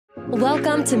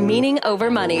Welcome to Meaning Over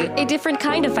Money, a different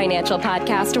kind of financial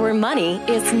podcast where money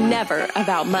is never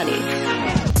about money.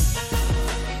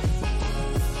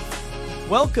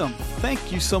 Welcome.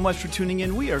 Thank you so much for tuning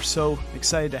in. We are so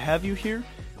excited to have you here.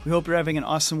 We hope you're having an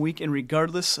awesome week, and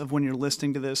regardless of when you're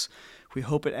listening to this, we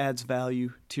hope it adds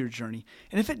value to your journey.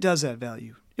 And if it does add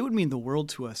value, it would mean the world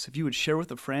to us if you would share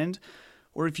with a friend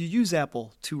or if you use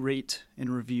Apple to rate and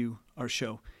review our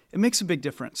show. It makes a big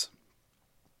difference.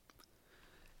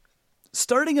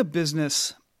 Starting a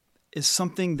business is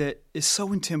something that is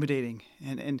so intimidating,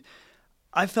 and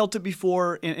I felt it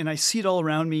before, and I see it all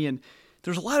around me, and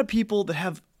there's a lot of people that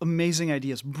have amazing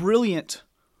ideas, brilliant,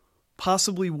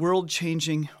 possibly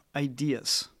world-changing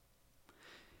ideas,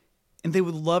 and they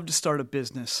would love to start a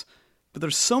business, but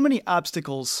there's so many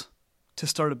obstacles to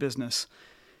start a business,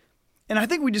 and I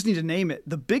think we just need to name it.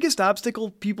 The biggest obstacle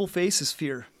people face is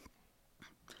fear.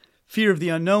 Fear of the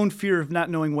unknown, fear of not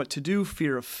knowing what to do,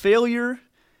 fear of failure,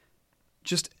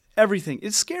 just everything.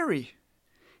 It's scary.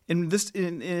 And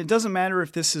it doesn't matter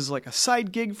if this is like a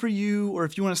side gig for you or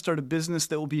if you want to start a business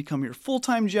that will become your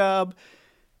full-time job.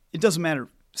 It doesn't matter.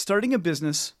 Starting a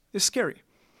business is scary.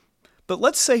 But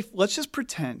let's just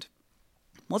pretend.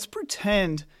 Let's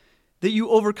pretend that you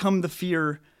overcome the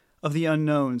fear of the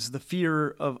unknowns, the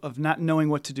fear of not knowing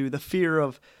what to do, the fear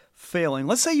of failing.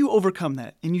 Let's say you overcome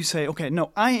that and you say, okay,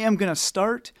 no, I am going to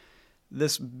start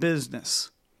this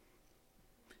business.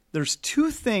 There's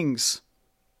two things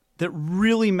that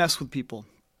really mess with people.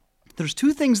 There's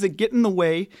two things that get in the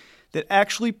way that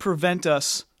actually prevent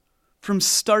us from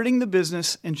starting the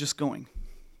business and just going.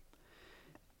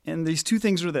 And these two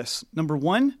things are this. Number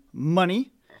one,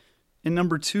 money. And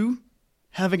number two,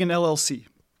 having an LLC.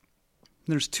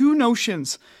 There's two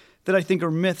notions that I think are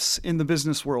myths in the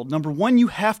business world. Number one, you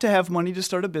have to have money to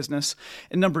start a business.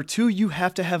 And number two, you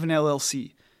have to have an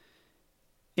LLC.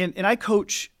 And I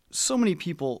coach so many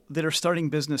people that are starting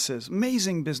businesses,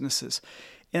 amazing businesses.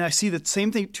 And I see the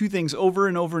same thing, two things over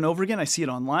and over and over again. I see it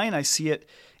online. I see it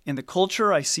in the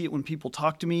culture. I see it when people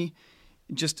talk to me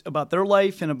just about their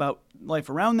life and about life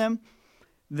around them.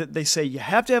 That they say you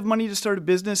have to have money to start a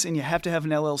business and you have to have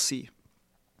an LLC.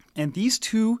 And these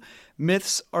two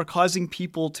myths are causing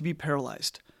people to be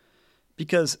paralyzed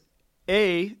because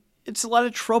A, it's a lot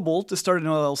of trouble to start an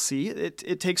LLC.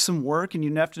 It takes some work and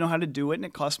you have to know how to do it and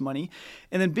it costs money.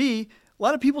 And then B, a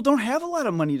lot of people don't have a lot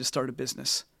of money to start a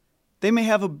business. They may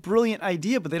have a brilliant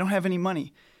idea, but they don't have any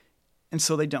money. And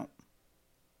so they don't.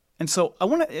 And so I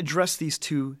want to address these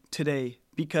two today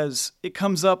because it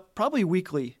comes up probably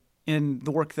weekly in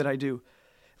the work that I do.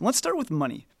 And let's start with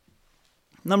money.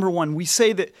 Number one, we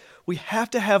say that we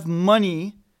have to have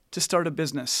money to start a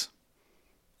business.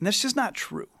 And that's just not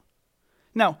true.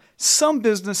 Now, some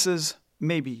businesses,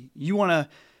 maybe. You want to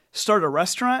start a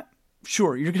restaurant?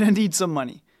 Sure, you're going to need some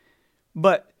money.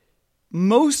 But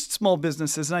most small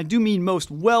businesses, and I do mean most,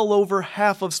 well over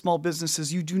half of small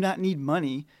businesses, you do not need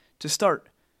money to start.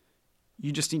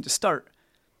 You just need to start.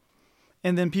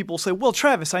 And then people say, well,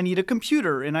 Travis, I need a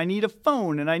computer, and I need a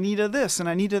phone, and I need a this, and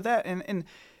I need a that. And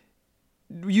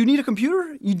you need a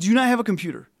computer? You do not have a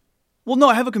computer. Well, no,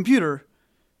 I have a computer,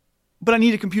 but I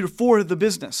need a computer for the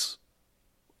business.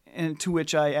 And to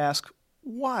which I ask,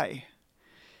 why?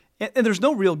 And there's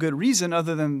no real good reason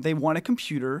other than they want a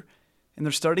computer and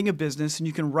they're starting a business and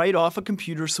you can write off a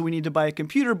computer, so we need to buy a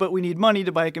computer, but we need money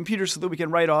to buy a computer so that we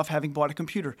can write off having bought a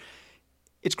computer.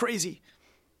 It's crazy,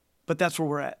 but that's where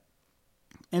we're at.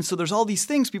 And so there's all these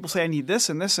things. People say, I need this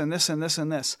and this and this and this and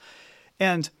this.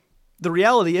 And the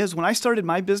reality is when I started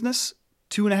my business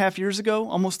 2.5 years ago,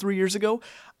 almost 3 years ago,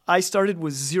 I started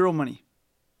with zero money.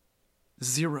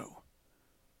 Zero.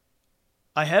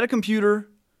 I had a computer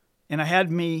and I had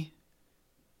me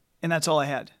and that's all I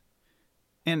had.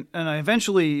 And I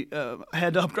eventually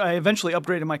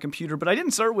upgraded my computer, but I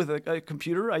didn't start with a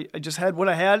computer. I just had what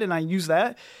I had and I used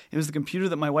that. It was the computer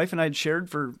that my wife and I had shared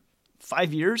for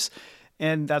 5 years.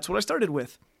 And that's what I started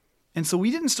with. And so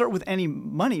we didn't start with any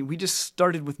money. We just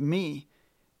started with me.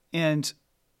 And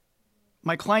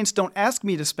my clients don't ask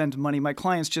me to spend money. My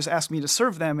clients just ask me to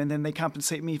serve them, and then they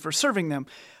compensate me for serving them.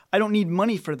 I don't need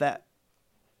money for that.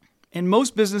 And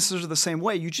most businesses are the same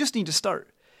way. You just need to start.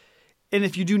 And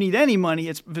if you do need any money,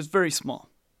 it's very small.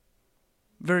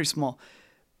 Very small.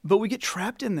 But we get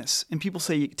trapped in this. And people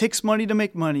say it takes money to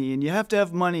make money, and you have to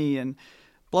have money, and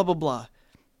blah, blah, blah.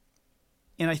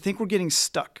 And I think we're getting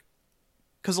stuck.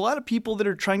 Because a lot of people that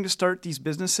are trying to start these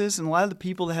businesses and a lot of the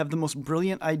people that have the most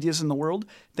brilliant ideas in the world,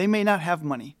 they may not have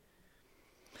money.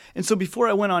 And so before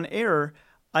I went on air,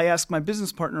 I asked my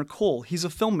business partner, Cole, he's a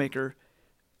filmmaker,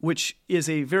 which is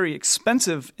a very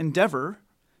expensive endeavor.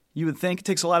 You would think it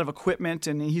takes a lot of equipment,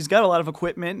 and he's got a lot of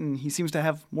equipment, and he seems to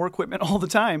have more equipment all the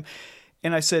time.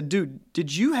 And I said, dude,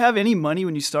 did you have any money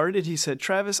when you started? He said,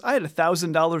 Travis, I had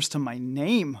 $1,000 to my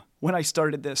name when I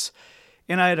started this.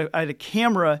 And I had a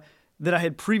camera that I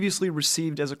had previously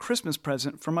received as a Christmas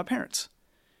present from my parents.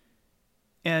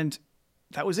 And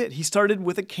that was it. He started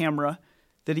with a camera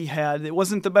that he had. It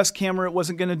wasn't the best camera. It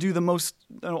wasn't going to do the most,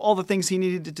 all the things he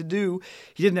needed it to do.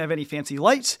 He didn't have any fancy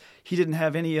lights. He didn't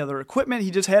have any other equipment. He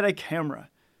just had a camera.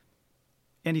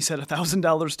 And he said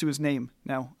 $1,000 to his name.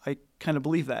 Now, I kind of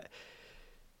believe that.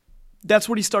 That's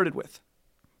what he started with.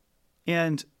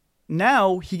 And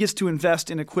now he gets to invest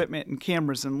in equipment and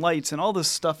cameras and lights and all this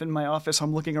stuff in my office.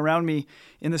 I'm looking around me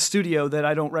in the studio that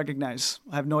I don't recognize.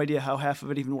 I have no idea how half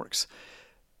of it even works.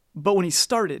 But when he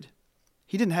started,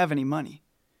 he didn't have any money.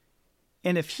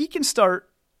 And if he can start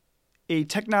a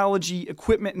technology,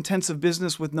 equipment-intensive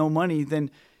business with no money,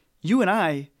 then you and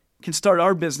I can start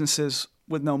our businesses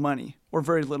with no money or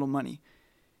very little money.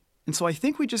 And so I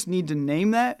think we just need to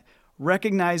name that,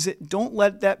 recognize it. Don't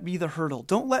let that be the hurdle.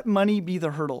 Don't let money be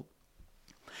the hurdle.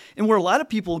 And where a lot of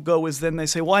people go is then they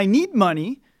say, well, I need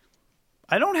money.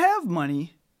 I don't have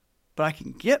money, but I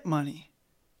can get money.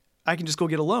 I can just go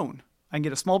get a loan. I can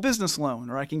get a small business loan,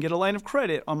 or I can get a line of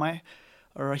credit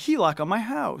or a HELOC on my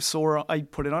house, or I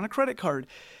put it on a credit card.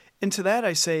 And to that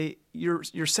I say,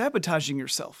 you're sabotaging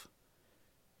yourself.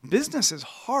 Business is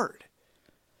hard.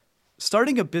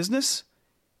 Starting a business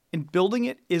and building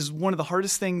it is one of the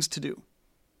hardest things to do.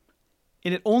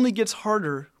 And it only gets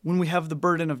harder when we have the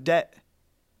burden of debt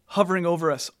hovering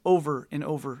over us over and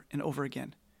over and over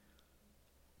again.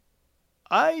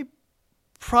 I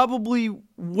probably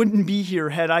wouldn't be here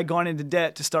had I gone into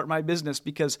debt to start my business,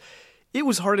 because it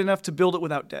was hard enough to build it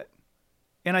without debt.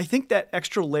 And I think that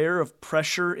extra layer of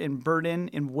pressure and burden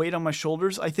and weight on my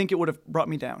shoulders, I think it would have brought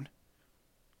me down.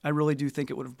 I really do think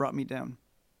it would have brought me down.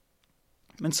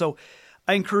 And so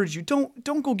I encourage you,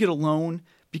 don't go get a loan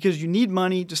because you need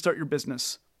money to start your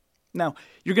business. Now,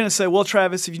 you're going to say, well,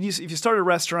 Travis, if you start a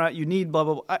restaurant, you need blah,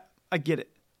 blah, blah. I get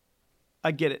it.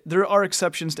 I get it. There are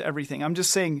exceptions to everything. I'm just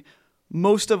saying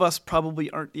most of us probably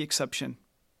aren't the exception.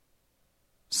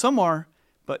 Some are,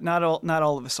 but not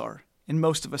all of us are, and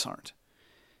most of us aren't.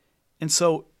 And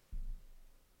so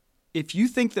if you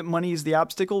think that money is the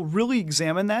obstacle, really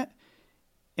examine that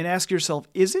and ask yourself,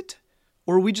 is it?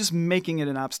 Or are we just making it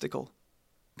an obstacle?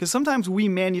 Because sometimes we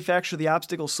manufacture the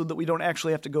obstacle so that we don't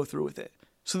actually have to go through with it,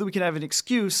 so that we can have an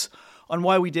excuse on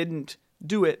why we didn't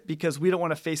do it because we don't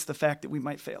want to face the fact that we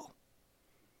might fail.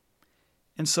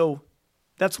 And so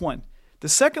that's one. The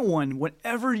second one,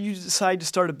 whenever you decide to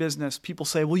start a business, people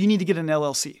say, well, you need to get an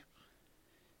LLC.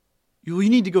 You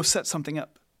need to go set something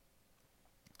up.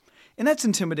 And that's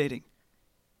intimidating.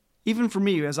 Even for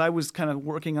me, as I was kind of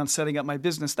working on setting up my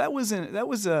business, that was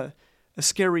a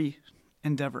scary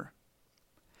endeavor.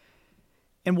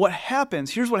 And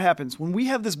here's what happens. When we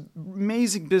have this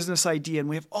amazing business idea and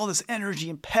we have all this energy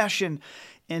and passion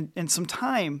and some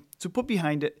time to put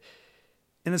behind it,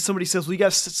 and then somebody says, well, you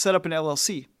got to set up an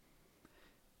LLC.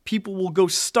 People will go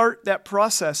start that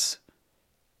process,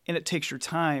 and it takes your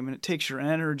time and it takes your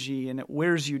energy and it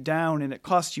wears you down and it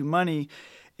costs you money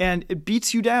and it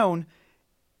beats you down.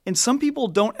 And some people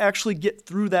don't actually get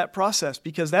through that process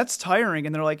because that's tiring.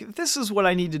 And they're like, if this is what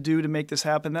I need to do to make this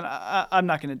happen, then I'm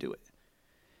not going to do it.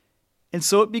 And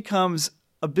so it becomes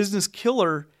a business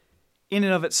killer in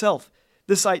and of itself.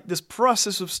 This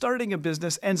process of starting a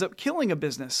business ends up killing a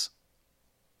business.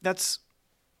 That's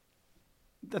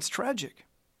tragic.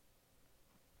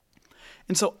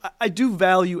 And so I do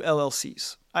value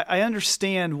LLCs. I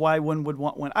understand why one would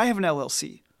want one. I have an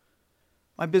LLC.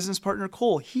 My business partner,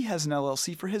 Cole, he has an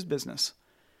LLC for his business.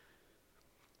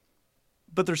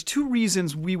 But there's two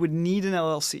reasons we would need an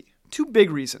LLC. Two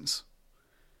big reasons.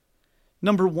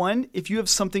 Number one, if you have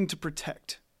something to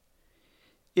protect.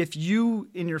 If you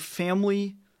in your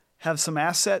family have some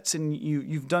assets and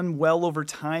you've done well over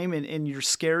time and you're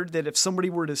scared that if somebody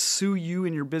were to sue you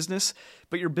in your business,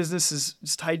 but your business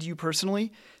is tied to you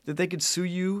personally, that they could sue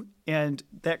you and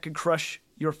that could crush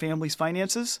your family's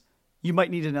finances, you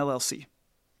might need an LLC.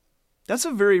 That's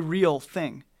a very real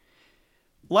thing.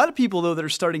 A lot of people, though, that are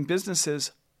starting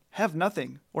businesses have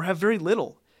nothing or have very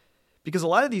little because a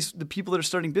lot of the people that are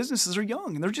starting businesses are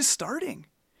young and they're just starting.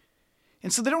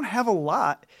 And so they don't have a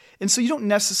lot. And so you don't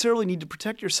necessarily need to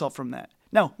protect yourself from that.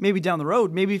 Now, maybe down the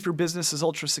road, maybe if your business is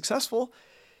ultra successful,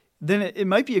 then it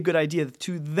might be a good idea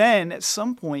to then at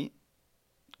some point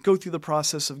go through the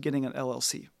process of getting an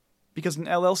LLC, because an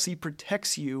LLC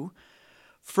protects you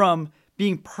from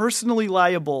being personally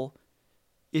liable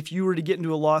if you were to get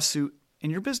into a lawsuit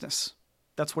in your business.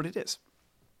 That's what it is.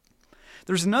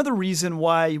 There's another reason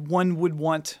why one would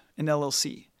want an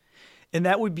LLC, and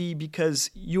that would be because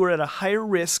you are at a higher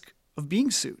risk of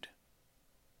being sued.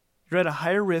 You're at a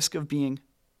higher risk of being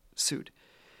sued.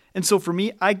 And so for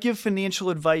me, I give financial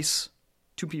advice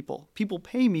to people. People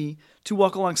pay me to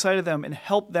walk alongside of them and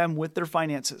help them with their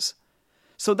finances.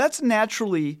 So that's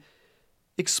naturally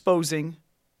exposing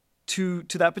to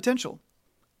that potential.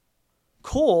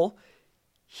 Cole,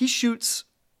 he shoots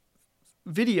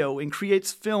video and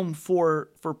creates film for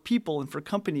people and for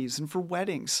companies and for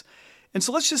weddings. And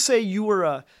so let's just say you were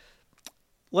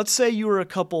a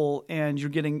couple and you're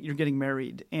getting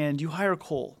married and you hire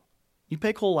Cole. You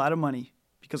pay Cole a lot of money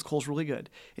because Cole's really good,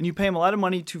 and you pay him a lot of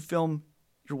money to film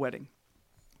your wedding.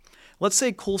 Let's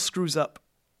say Cole screws up,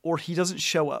 or he doesn't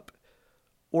show up,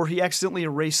 or he accidentally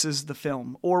erases the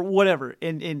film, or whatever.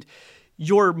 And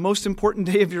your most important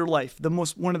day of your life,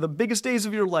 one of the biggest days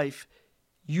of your life,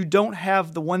 you don't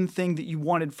have the one thing that you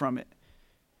wanted from it.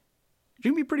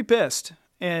 You're gonna be pretty pissed,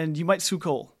 and you might sue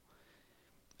Cole.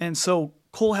 And so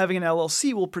Cole having an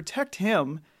LLC will protect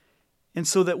him, and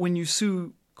so that when you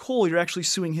sue Cole, you're actually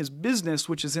suing his business,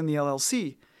 which is in the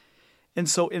LLC. And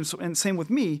same with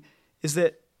me, is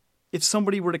that if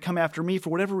somebody were to come after me for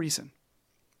whatever reason,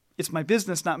 it's my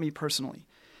business, not me personally.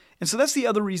 And so that's the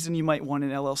other reason you might want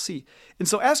an LLC. And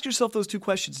so ask yourself those two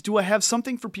questions. Do I have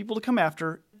something for people to come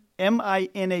after? Am I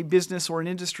in a business or an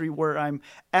industry where I'm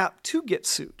apt to get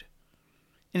sued?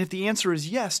 And if the answer is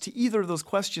yes to either of those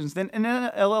questions, then an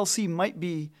LLC might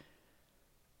be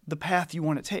the path you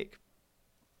want to take.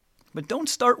 But don't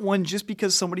start one just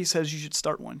because somebody says you should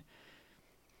start one.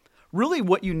 Really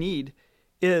what you need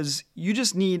is you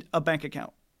just need a bank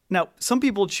account. Now, some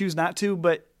people choose not to,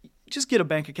 but just get a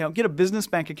bank account. Get a business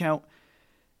bank account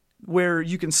where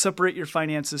you can separate your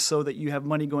finances so that you have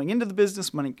money going into the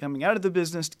business, money coming out of the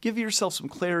business. Give yourself some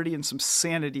clarity and some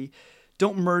sanity.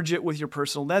 Don't merge it with your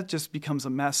personal. That just becomes a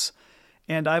mess.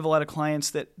 And I have a lot of clients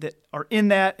that are in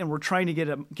that, and we're trying to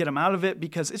get them out of it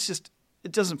because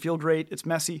it doesn't feel great. It's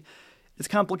messy. It's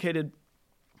complicated.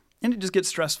 And it just gets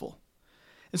stressful.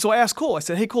 And so I asked Cole, I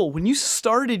said, hey, Cole, when you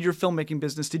started your filmmaking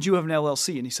business, did you have an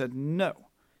LLC? And he said, no.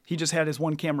 He just had his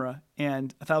one camera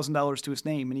and $1,000 to his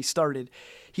name, and he started.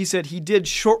 He said he did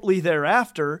shortly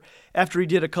thereafter, after he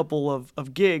did a couple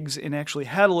of gigs and actually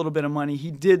had a little bit of money,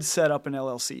 he did set up an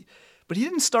LLC. But he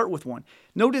didn't start with one.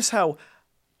 Notice how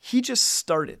he just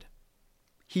started.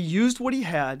 He used what he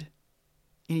had,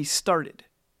 and he started.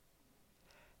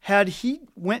 Had he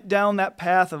went down that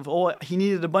path of, he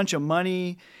needed a bunch of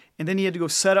money, and then he had to go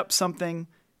set up something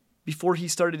before he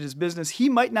started his business, he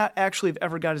might not actually have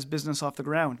ever got his business off the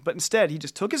ground. But instead, he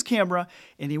just took his camera,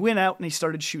 and he went out, and he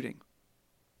started shooting.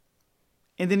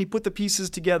 And then he put the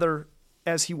pieces together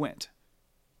as he went.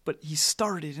 But he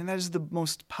started, and that is the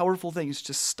most powerful thing, is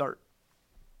just start.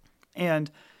 And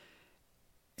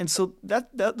so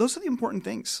those are the important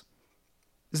things,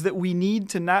 is that we need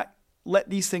to not let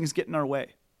these things get in our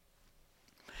way.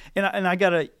 And I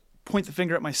got to point the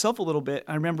finger at myself a little bit.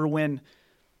 I remember when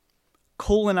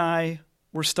Cole and I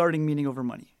were starting Meaning Over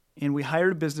Money, and we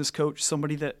hired a business coach,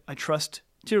 somebody that I trust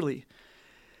dearly.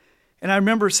 And I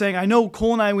remember saying, I know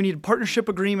Cole and we need partnership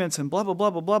agreements and blah, blah, blah,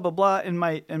 blah, blah, blah, blah. And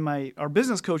our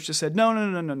business coach just said,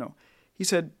 no. He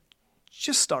said,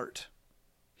 just start.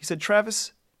 He said,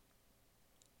 Travis,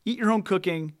 eat your own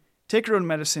cooking, take your own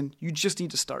medicine. You just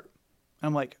need to start. And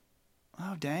I'm like,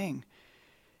 oh, dang.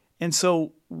 And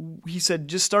so he said,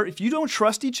 just start. If you don't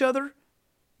trust each other,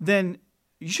 then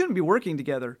you shouldn't be working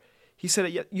together. He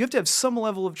said, you have to have some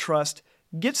level of trust,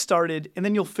 get started, and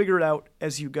then you'll figure it out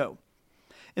as you go.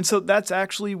 And so that's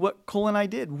actually what Cole and I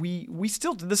did. We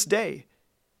still, to this day,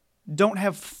 don't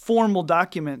have formal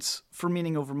documents for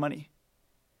Meaning Over Money.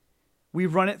 We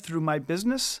run it through my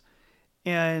business,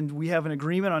 and we have an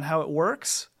agreement on how it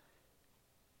works.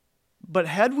 But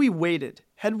had we waited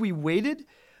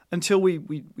until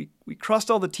we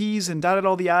crossed all the T's and dotted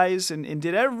all the I's and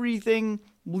did everything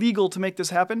legal to make this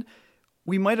happen,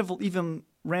 we might have even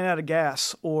ran out of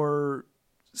gas or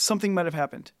something might have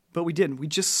happened. But we didn't. We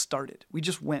just started. We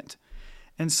just went.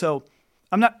 And so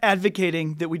I'm not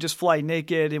advocating that we just fly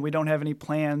naked and we don't have any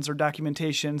plans or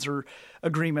documentations or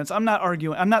agreements. I'm not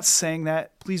arguing. I'm not saying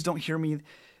that. Please don't hear me.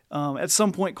 At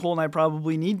some point, Cole and I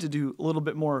probably need to do a little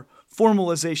bit more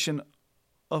formalization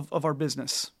of our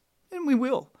business. And we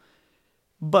will.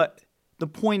 But the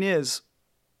point is,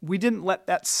 we didn't let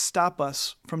that stop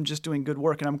us from just doing good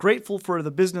work. And I'm grateful for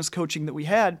the business coaching that we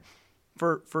had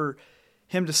for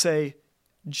him to say,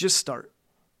 just start.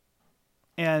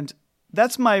 And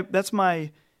that's my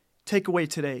takeaway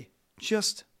today.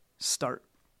 Just start.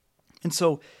 And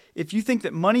so if you think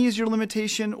that money is your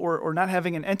limitation or not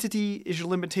having an entity is your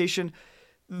limitation,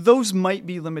 those might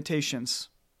be limitations.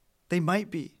 They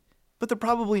might be, but they're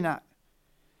probably not.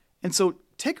 And so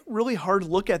take a really hard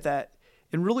look at that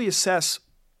and really assess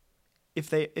if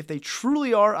they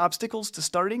truly are obstacles to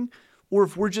starting or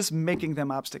if we're just making them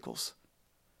obstacles.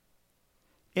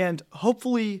 And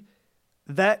hopefully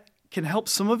that can help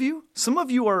some of you. Some of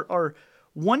you are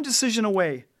one decision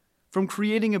away from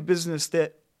creating a business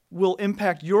that will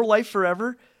impact your life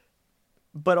forever,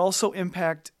 but also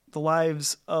impact the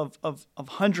lives of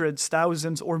hundreds,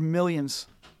 thousands, or millions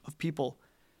of people.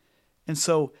 And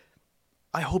so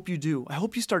I hope you do. I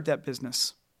hope you start that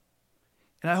business.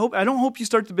 And I don't hope you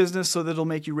start the business so that it'll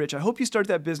make you rich. I hope you start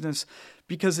that business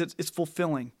because it's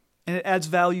fulfilling and it adds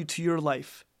value to your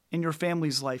life and your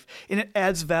family's life, and it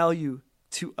adds value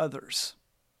to others.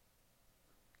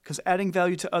 Because adding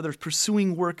value to others,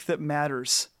 pursuing work that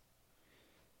matters,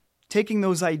 taking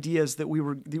those ideas that we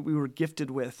were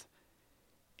gifted with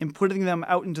and putting them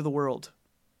out into the world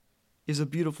is a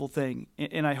beautiful thing.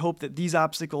 And I hope that these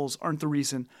obstacles aren't the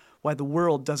reason why the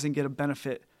world doesn't get a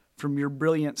benefit from your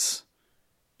brilliance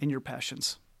and your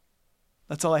passions.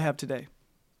 That's all I have today.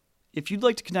 If you'd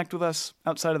like to connect with us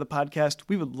outside of the podcast,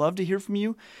 we would love to hear from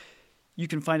you. You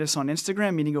can find us on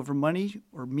Instagram, Meaning Over Money,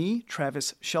 or me,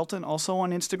 Travis Shelton, also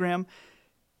on Instagram.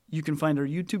 You can find our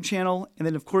YouTube channel. And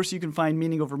then, of course, you can find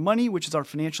Meaning Over Money, which is our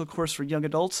financial course for young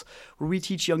adults, where we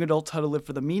teach young adults how to live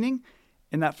for the meaning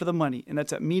and not for the money. And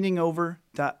that's at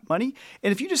meaningover.money.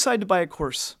 And if you decide to buy a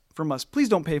course from us, please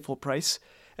don't pay full price.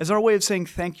 As our way of saying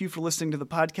thank you for listening to the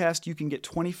podcast, you can get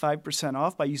 25%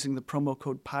 off by using the promo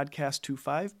code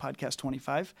podcast25,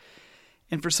 podcast25.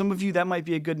 And for some of you, that might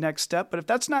be a good next step. But if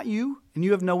that's not you and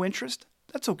you have no interest,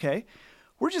 that's okay.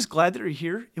 We're just glad that you're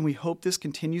here, and we hope this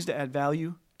continues to add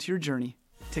value to your journey.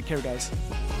 Take care, guys.